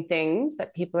interesting things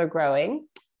that people are growing.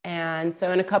 And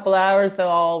so in a couple hours, they'll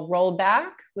all roll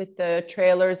back with the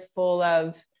trailers full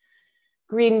of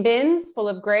green bins full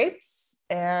of grapes,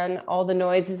 and all the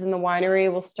noises in the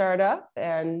winery will start up,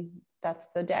 and that's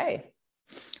the day.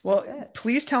 Well,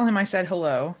 please tell him I said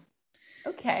hello.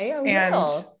 Okay, I will.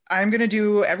 And I'm going to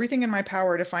do everything in my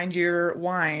power to find your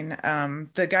wine.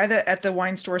 The guy that at the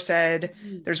wine store said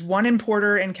there's one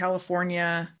importer in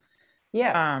California.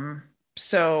 Yeah.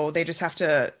 So they just have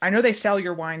to, I know they sell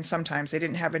your wine sometimes. They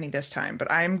didn't have any this time,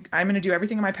 but I'm going to do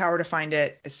everything in my power to find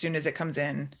it as soon as it comes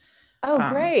in. Oh,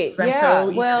 great. I'm so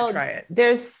eager to try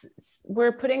it.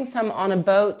 We're putting some on a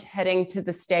boat heading to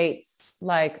the States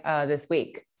this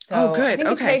week. So good. I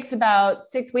think it takes about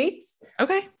 6 weeks.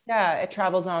 Okay. Yeah. It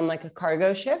travels on like a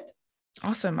cargo ship.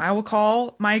 Awesome. I will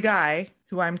call my guy,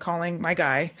 who I'm calling my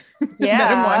guy. Yeah.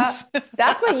 Met him once.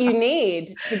 That's what you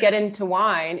need to get into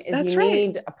wine is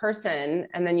need a person,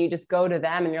 and then you just go to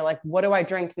them and you're like, what do I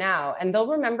drink now? And they'll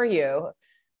remember you.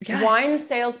 Yes. Wine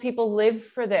salespeople live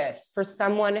for this, for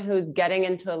someone who's getting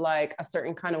into like a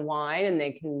certain kind of wine, and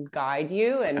they can guide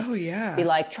you and be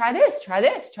like, try this, try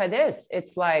this, try this.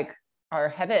 It's like our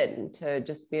heaven to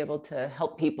just be able to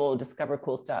help people discover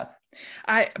cool stuff.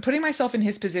 Putting myself in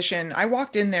his position, I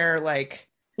walked in there like,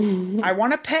 I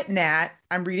want a pet Nat.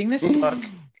 I'm reading this book.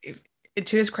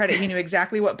 To his credit, he knew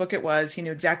exactly what book it was. He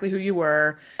knew exactly who you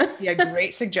were. He had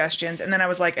great suggestions. And then I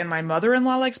was like, and my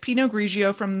mother-in-law likes Pinot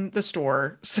Grigio from the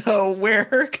store. So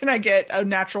where can I get a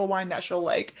natural wine that she'll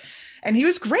like? And he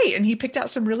was great. And he picked out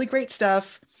some really great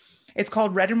stuff. It's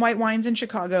called Red and White Wines in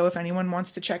Chicago, if anyone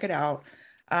wants to check it out.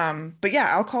 But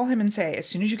yeah, I'll call him and say, as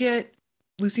soon as you get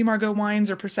Lucy Margot wines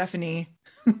or Persephone,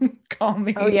 call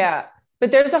me. Oh yeah.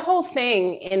 But there's a whole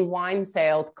thing in wine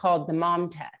sales called the mom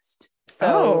test.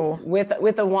 So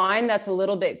with a wine that's a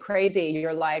little bit crazy,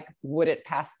 you're like, would it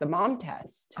pass the mom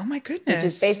test? Oh my goodness. Which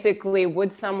is basically,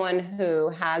 would someone who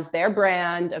has their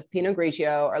brand of Pinot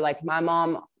Grigio, or like my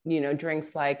mom,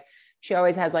 drinks like, she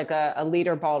always has like a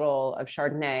liter bottle of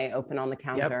Chardonnay open on the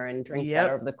counter and drinks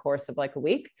that over the course of like a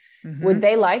week. Mm-hmm. Would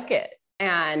they like it?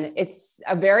 And it's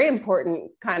a very important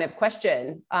kind of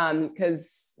question,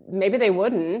 because maybe they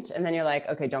wouldn't. And then you're like,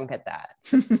 okay, don't get that.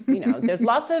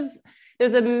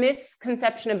 There's a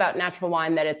misconception about natural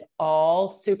wine that it's all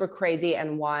super crazy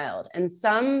and wild. And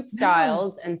some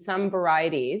styles and some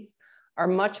varieties are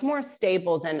much more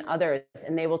stable than others,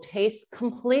 and they will taste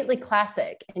completely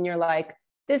classic. And you're like,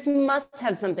 this must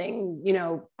have something,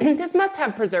 this must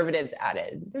have preservatives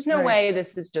added. There's no way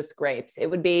this is just grapes. It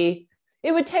would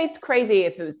taste crazy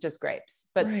if it was just grapes,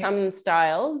 but some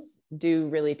styles do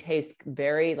really taste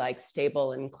very like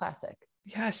stable and classic.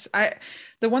 Yes.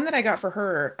 The one that I got for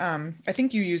her, I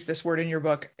think you used this word in your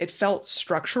book. It felt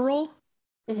structural,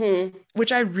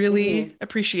 which I really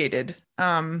appreciated.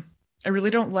 I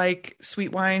really don't like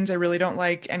sweet wines. I really don't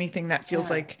like anything that feels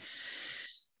like,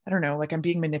 I don't know, like I'm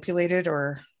being manipulated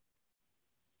or,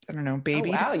 I don't know,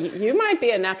 babied. Oh, wow. You might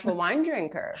be a natural wine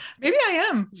drinker. Maybe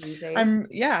I am.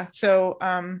 So,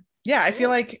 I feel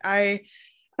like I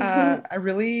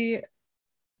really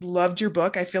loved your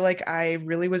book. I feel like I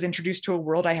really was introduced to a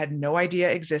world I had no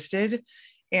idea existed,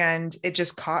 and it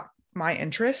just caught my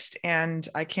interest, and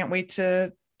I can't wait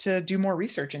to do more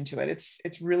research into it.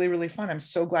 It's really, really fun. I'm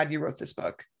so glad you wrote this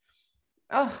book.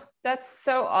 Oh, that's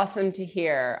so awesome to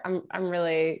hear. I'm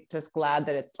really just glad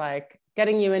that it's like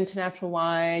getting you into natural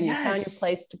wine. You found your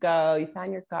place to go. You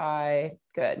found your guy.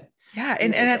 Good. Yeah.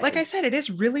 And like I said, it is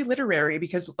really literary,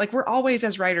 because like we're always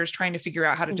as writers trying to figure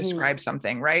out how to describe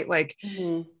something, right? Like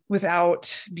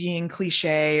without being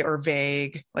cliche or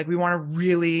vague, like we want to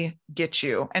really get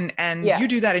you. And you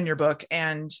do that in your book,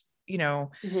 and,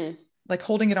 like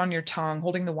holding it on your tongue,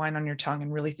 holding the wine on your tongue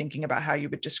and really thinking about how you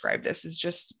would describe this is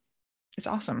just, it's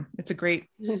awesome. It's a great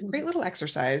little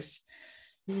exercise.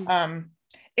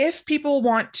 If people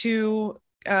want to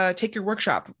take your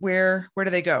workshop, where do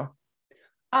they go?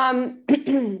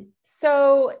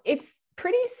 So it's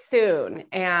pretty soon,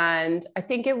 and I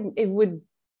think it would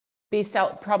be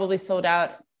probably sold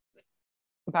out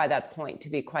by that point, to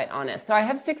be quite honest. So I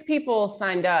have 6 people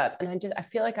signed up, and I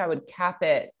feel like I would cap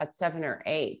it at 7 or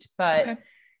 8, but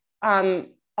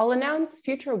I'll announce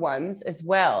future ones as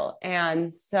well.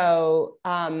 And so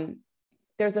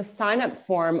there's a sign-up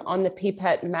form on the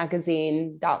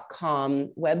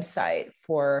pipettemagazine.com website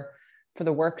for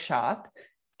the workshop.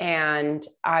 And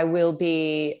I will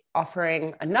be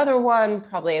offering another one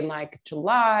probably in like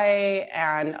July.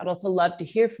 And I'd also love to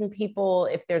hear from people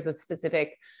if there's a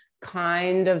specific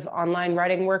kind of online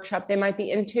writing workshop they might be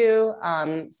into.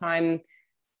 So I'm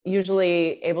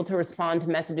usually able to respond to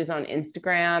messages on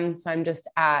Instagram. So I'm just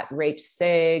at Rach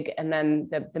Sig, and then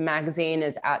the magazine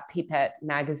is at Pipette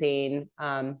Magazine.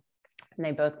 And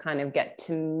they both kind of get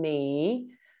to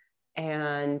me.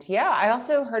 And I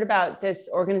also heard about this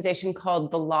organization called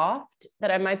The Loft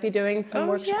that I might be doing some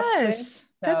workshops with. So,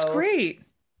 that's great.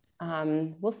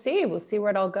 We'll see where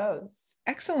it all goes.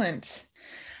 Excellent.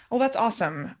 Well, that's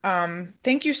awesome.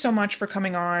 Thank you so much for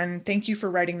coming on. Thank you for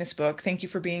writing this book. Thank you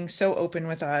for being so open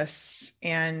with us.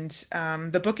 And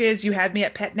the book is You Had Me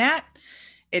at Pet Nat.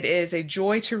 It is a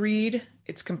joy to read.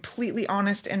 It's completely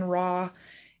honest and raw.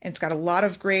 And it's got a lot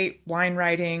of great wine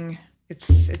writing.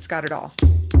 It's got it all.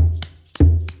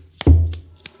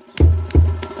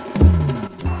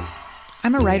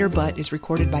 I'm a Writer But is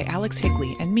recorded by Alex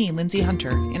Higley and me, Lindsay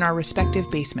Hunter, in our respective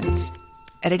basements.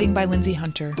 Editing by Lindsay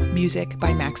Hunter. Music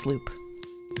by Max Loop.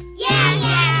 Yeah!